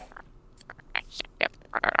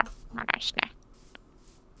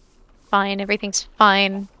 Fine, everything's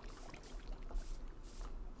fine.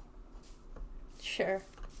 Sure.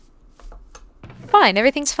 Fine,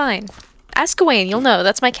 everything's fine. Ask Gawain, you'll know.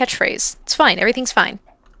 That's my catchphrase. It's fine, everything's fine.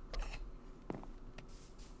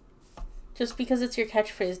 Just because it's your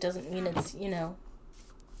catchphrase doesn't mean it's, you know,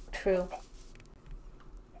 true.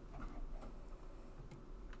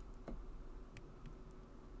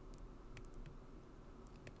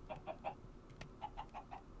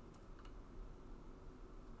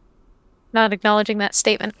 Not acknowledging that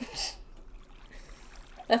statement.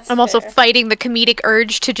 That's I'm also fair. fighting the comedic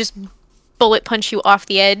urge to just bullet punch you off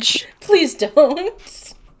the edge. Please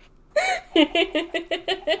don't.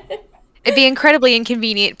 It'd be incredibly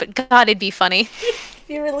inconvenient, but God, it'd be funny. It'd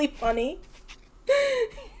be really funny.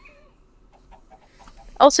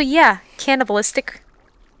 Also, yeah, cannibalistic.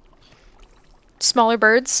 Smaller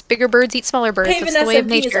birds, bigger birds eat smaller birds. Haven That's the way of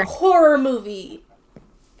SMP is nature. a horror movie.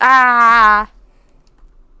 Ah!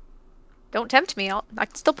 Don't tempt me. I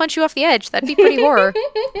can still punch you off the edge. That'd be pretty horror.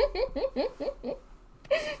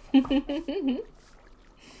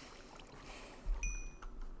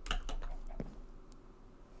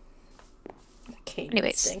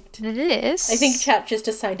 Anyways, Instinct. this... I think chat just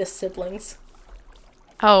assigned us siblings.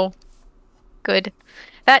 Oh, good.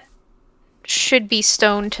 That should be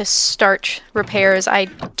stone to start repairs. I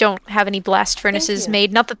don't have any blast furnaces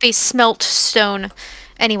made. Not that they smelt stone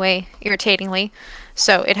anyway, irritatingly.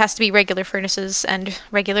 So it has to be regular furnaces and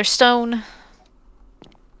regular stone.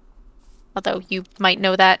 Although you might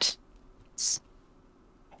know that. It's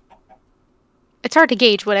hard to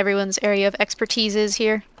gauge what everyone's area of expertise is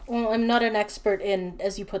here. Well, I'm not an expert in,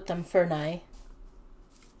 as you put them, Furni.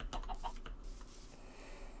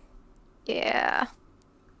 Yeah.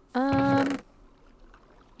 I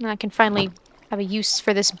can finally have a use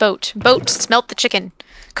for this boat. Boat, smelt the chicken.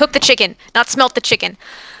 Cook the chicken, not smelt the chicken.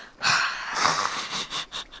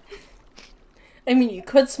 I mean, you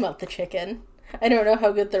could smelt the chicken. I don't know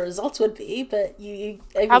how good the results would be, but I mean,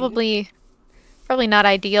 Probably not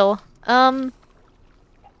ideal.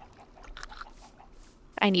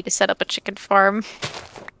 I need to set up a chicken farm.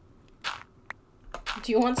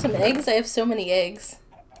 Do you want some eggs? I have so many eggs.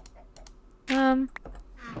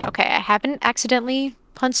 Okay, I haven't accidentally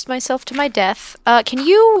punched myself to my death. Can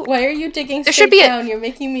you... Why are you digging There straight should be down? You're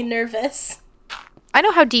making me nervous. I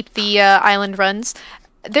know how deep the island runs.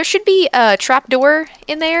 There should be a trapdoor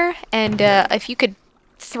in there, and if you could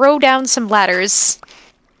throw down some ladders.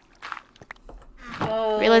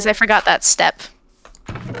 Realize I forgot that step.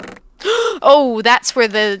 Oh, that's where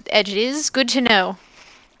the edge is. Good to know.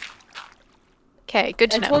 Okay, good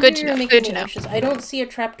to know. Good to know. Good to know. I don't see a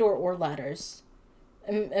trapdoor or ladders.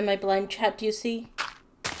 Am I blind, chat? Do you see?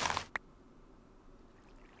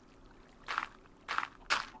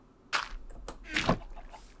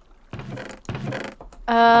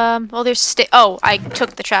 Well, there's oh, I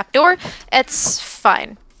took the trapdoor. It's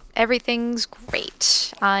fine. Everything's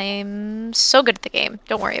great. I'm so good at the game.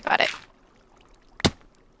 Don't worry about it.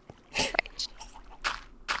 Right.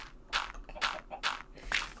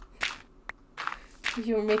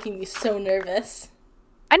 You were making me so nervous.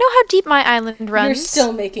 I know how deep my island runs. You're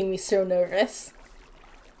still making me so nervous.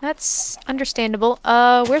 That's understandable.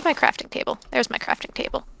 Where's my crafting table? There's my crafting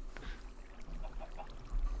table.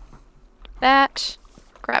 That.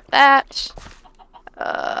 Grab that.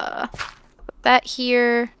 Put that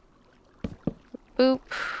here. Boop.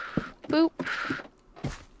 Boop.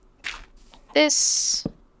 This.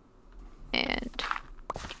 And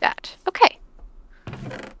that. Okay.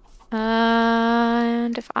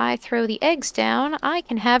 And if I throw the eggs down, I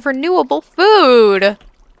can have renewable food!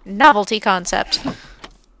 Novelty concept.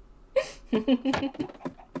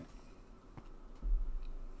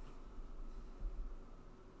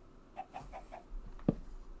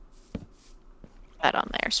 That on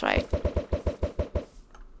there, so I...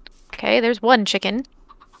 Okay, there's one chicken.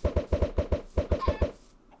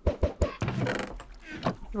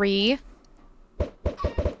 3.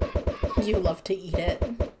 You love to eat it.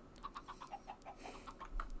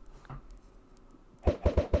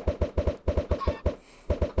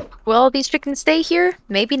 Will these chickens stay here?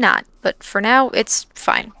 Maybe not, but for now, it's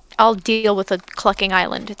fine. I'll deal with a clucking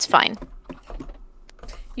island. It's fine.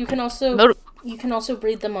 You can also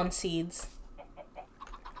breed them on seeds.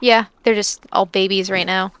 Yeah, they're just all babies right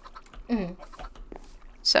now. Mm.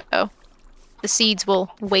 So, the seeds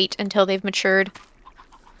will wait until they've matured.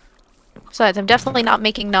 Besides, I'm definitely not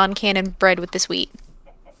making non-canon bread with this wheat.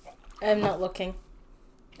 I'm not looking.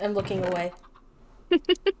 I'm looking away.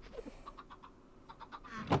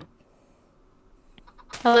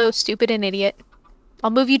 Hello, stupid and idiot.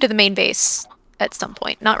 I'll move you to the main base at some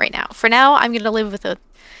point. Not right now. For now, I'm gonna live with a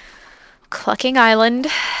clucking island.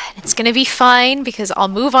 It's gonna be fine because I'll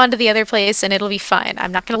move on to the other place and it'll be fine.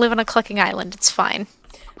 I'm not gonna live on a clucking island. It's fine.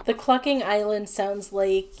 The Clucking Island sounds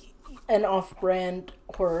like an off-brand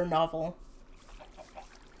horror novel.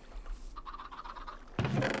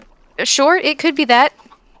 Sure, it could be that.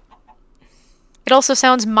 It also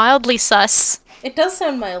sounds mildly sus. It does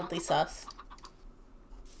sound mildly sus.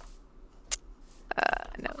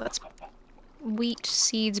 No, that's wheat,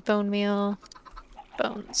 seeds, bone meal,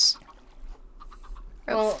 bones.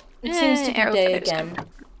 Well, it seems to be day again.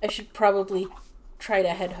 I should probably try to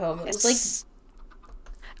head home. It was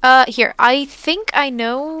like... here, I think I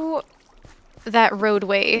know that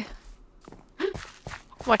roadway.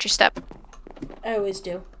 Watch your step. I always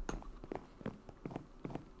do.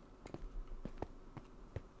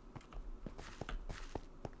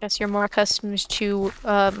 Guess you're more accustomed to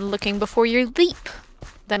looking before you leap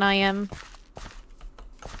than I am.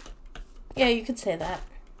 Yeah, you could say that.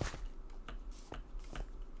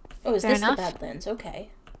 Oh, is this the Badlands? Okay.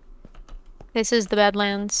 This is the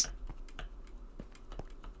Badlands.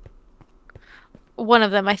 One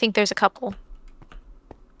of them. I think there's a couple.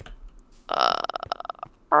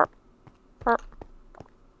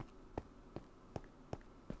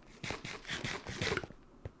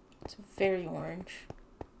 It's very orange.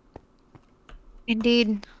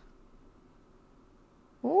 Indeed.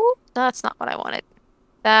 Ooh, that's not what I wanted.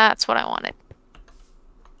 That's what I wanted.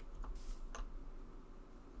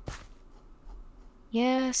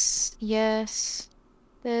 Yes, yes.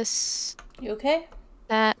 This. You okay?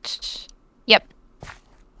 That. Yep.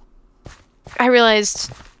 I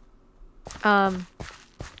realized I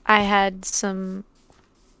had some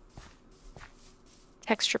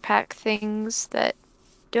texture pack things that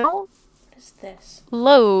don't What is this?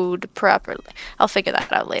 Load properly. I'll figure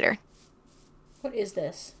that out later. What is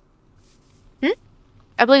this?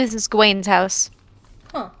 I believe this is Gawain's house.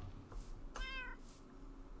 Huh.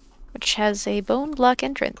 Which has a bone block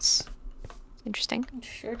entrance. Interesting. It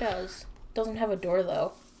sure does. Doesn't have a door,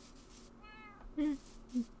 though.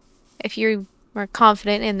 If you are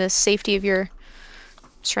confident in the safety of your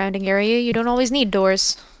surrounding area, you don't always need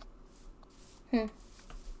doors.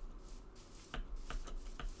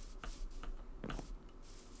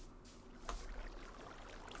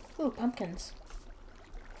 Ooh, pumpkins.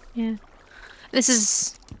 Yeah. This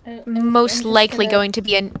is most likely going to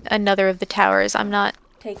be another of the towers. I'm not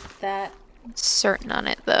take that. Certain on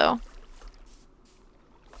it, though.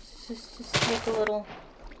 Just take a little.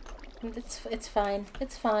 It's fine.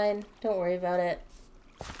 It's fine. Don't worry about it.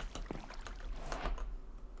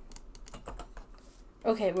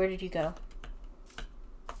 Okay, where did you go?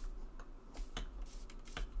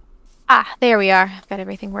 Ah, there we are. I've got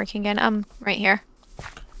everything working again. Right here.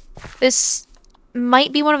 This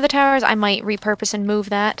might be one of the towers. I might repurpose and move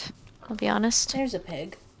that. I'll be honest. There's a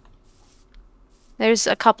pig. There's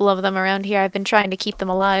a couple of them around here. I've been trying to keep them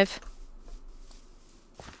alive.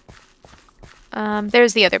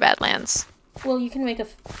 There's the other Badlands. Well, you can make a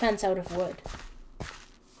fence out of wood.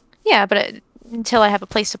 Yeah, but until I have a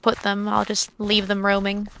place to put them, I'll just leave them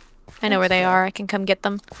roaming. I know where they are. I can come get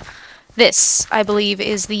them. This, I believe,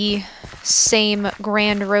 is the same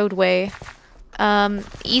grand roadway.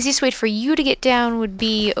 Easiest way for you to get down would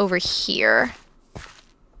be over here.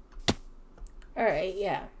 Alright,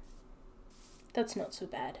 yeah. That's not so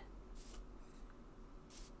bad.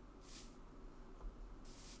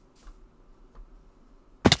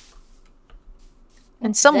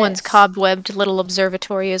 And someone's cobwebbed little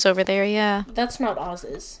observatory is over there, yeah. That's not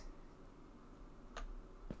Oz's.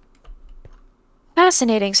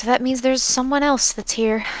 Fascinating, so that means there's someone else that's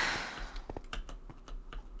here.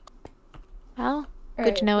 Well,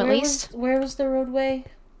 good to know at least. Where was the roadway?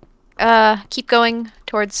 Keep going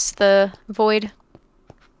towards the void.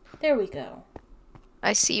 There we go.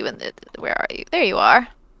 I see you in the... Where are you? There you are.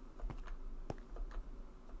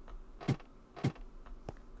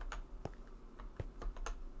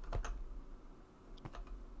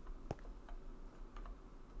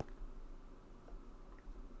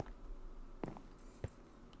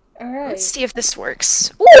 Alright. Let's see if this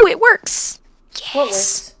works. Ooh, it works!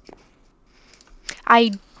 Yes! What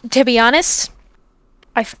works? To be honest,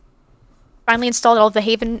 I finally installed all the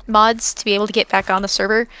Haven mods to be able to get back on the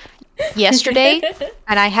server yesterday,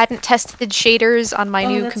 and I hadn't tested shaders on my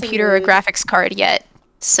new computer or graphics card yet,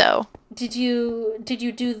 so... Did you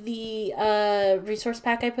do the resource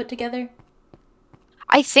pack I put together?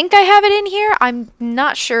 I think I have it in here. I'm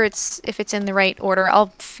not sure if it's in the right order.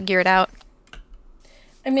 I'll figure it out.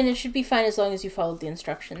 I mean, it should be fine as long as you followed the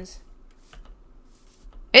instructions.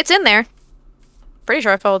 It's in there. Pretty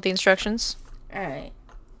sure I followed the instructions. Alright.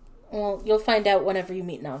 Well, you'll find out whenever you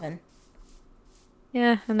meet Novin.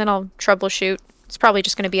 Yeah, and then I'll troubleshoot. It's probably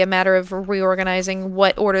just going to be a matter of reorganizing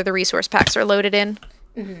what order the resource packs are loaded in.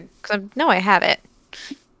 Because I know I have it.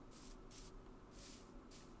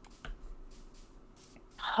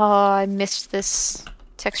 Oh, I missed this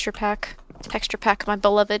texture pack. Texture pack, my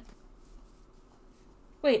beloved.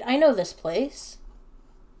 Wait, I know this place.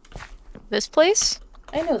 This place?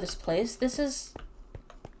 I know this place. This is...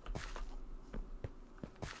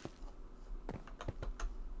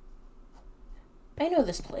 I know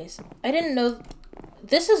this place. I didn't know...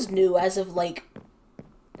 This is new as of, like,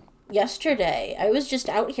 yesterday. I was just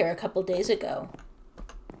out here a couple days ago.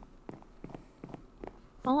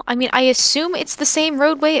 Well, I mean, I assume it's the same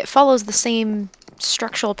roadway. It follows the same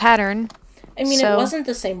structural pattern. I mean, it wasn't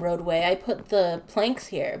the same roadway. I put the planks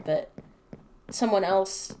here, but someone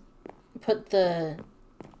else put the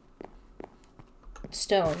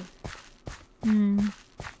stone.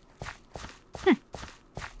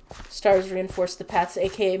 Stars reinforced the paths,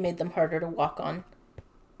 aka made them harder to walk on.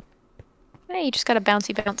 Hey, you just gotta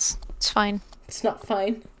bouncy bounce. It's fine. It's not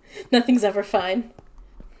fine. Nothing's ever fine.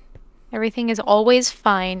 Everything is always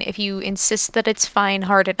fine if you insist that it's fine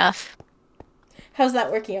hard enough. How's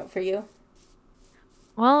that working out for you?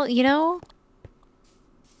 Well, you know...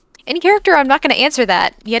 In character, I'm not going to answer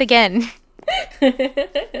that, yet again.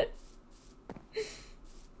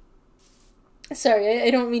 Sorry,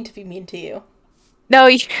 I don't mean to be mean to you. No,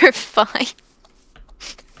 you're fine.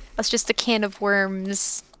 That's just a can of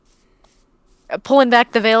worms. Pulling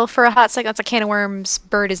back the veil for a hot second, that's a can of worms.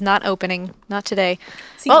 Bird is not opening. Not today.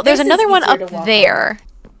 See, well, there's another one up there.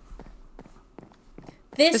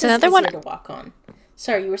 This is another one to walk on.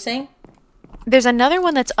 Sorry, you were saying? There's another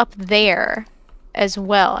one that's up there as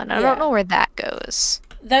well, and I don't know where that goes.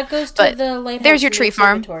 That goes to the lighthouse. There's your tree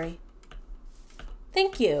farm.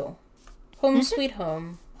 Thank you. Home sweet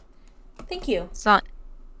home. Thank you. It's not...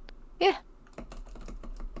 Yeah.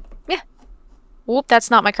 Yeah. Whoop,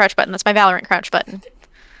 that's not my crouch button. That's my Valorant crouch button.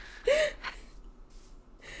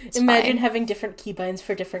 Imagine having different keybinds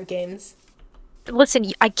for different games.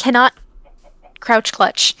 Listen, I cannot crouch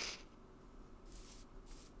clutch.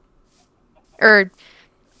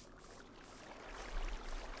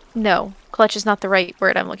 No, clutch is not the right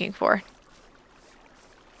word I'm looking for.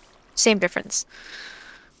 Same difference.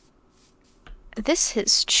 This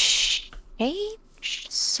has changed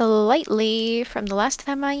slightly from the last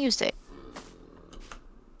time I used it.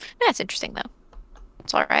 That's interesting, though.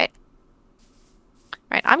 It's alright.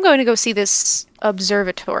 Alright, I'm going to go see this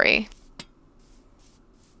observatory.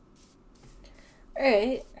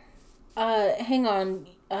 Alright. Hang on.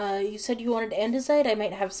 You said you wanted andesite? I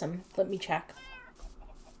might have some. Let me check.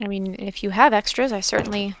 I mean, if you have extras, I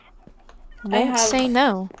certainly won't say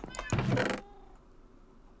no.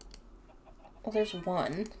 Well, there's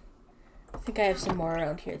one. I think I have some more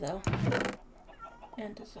around here, though.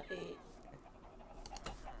 Andesite.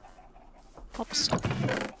 Oops.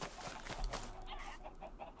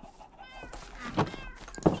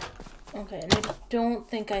 Okay, and I don't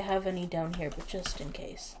think I have any down here, but just in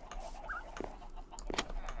case.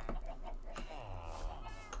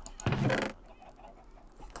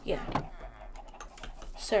 Yeah.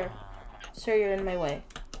 Sir. Sir, you're in my way.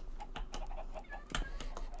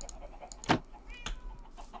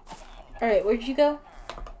 Alright, where'd you go?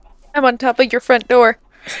 I'm on top of your front door.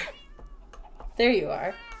 There you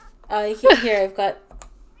are. Here, I've got...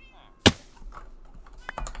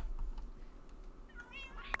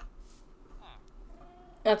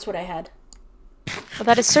 That's what I had. Well,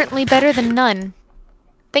 that is certainly better than none.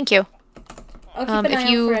 Thank you. I'll keep an eye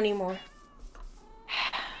out for any more.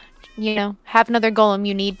 You know, have another golem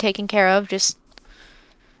you need taken care of, just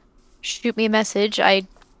shoot me a message. I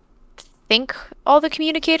think all the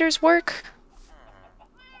communicators work.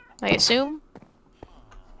 I assume.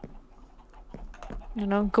 I don't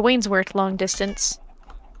know, Gawain's worked long distance.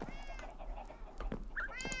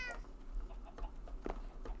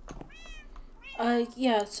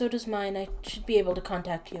 Yeah, so does mine. I should be able to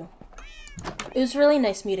contact you. It was really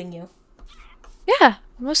nice meeting you. Yeah,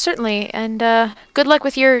 most certainly. And, good luck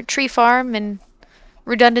with your tree farm and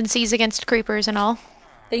redundancies against creepers and all.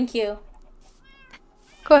 Thank you.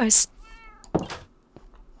 Of course.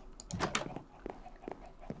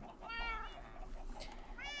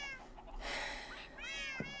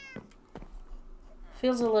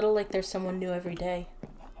 Feels a little like there's someone new every day.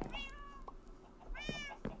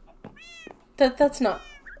 That's not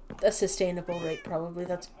a sustainable rate, probably.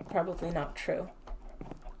 That's probably not true.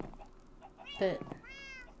 But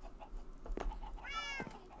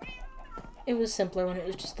it was simpler when it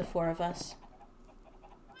was just the four of us.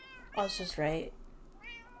 Oz was right.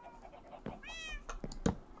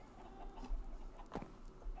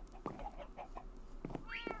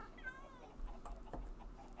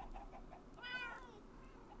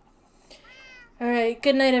 Alright,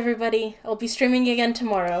 good night everybody. I'll be streaming again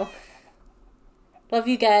tomorrow. Love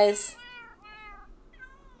you guys.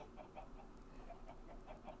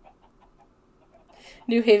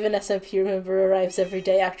 New Haven SMP member arrives every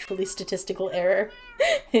day. Actually, statistical error.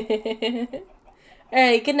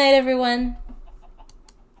 Alright, good night everyone.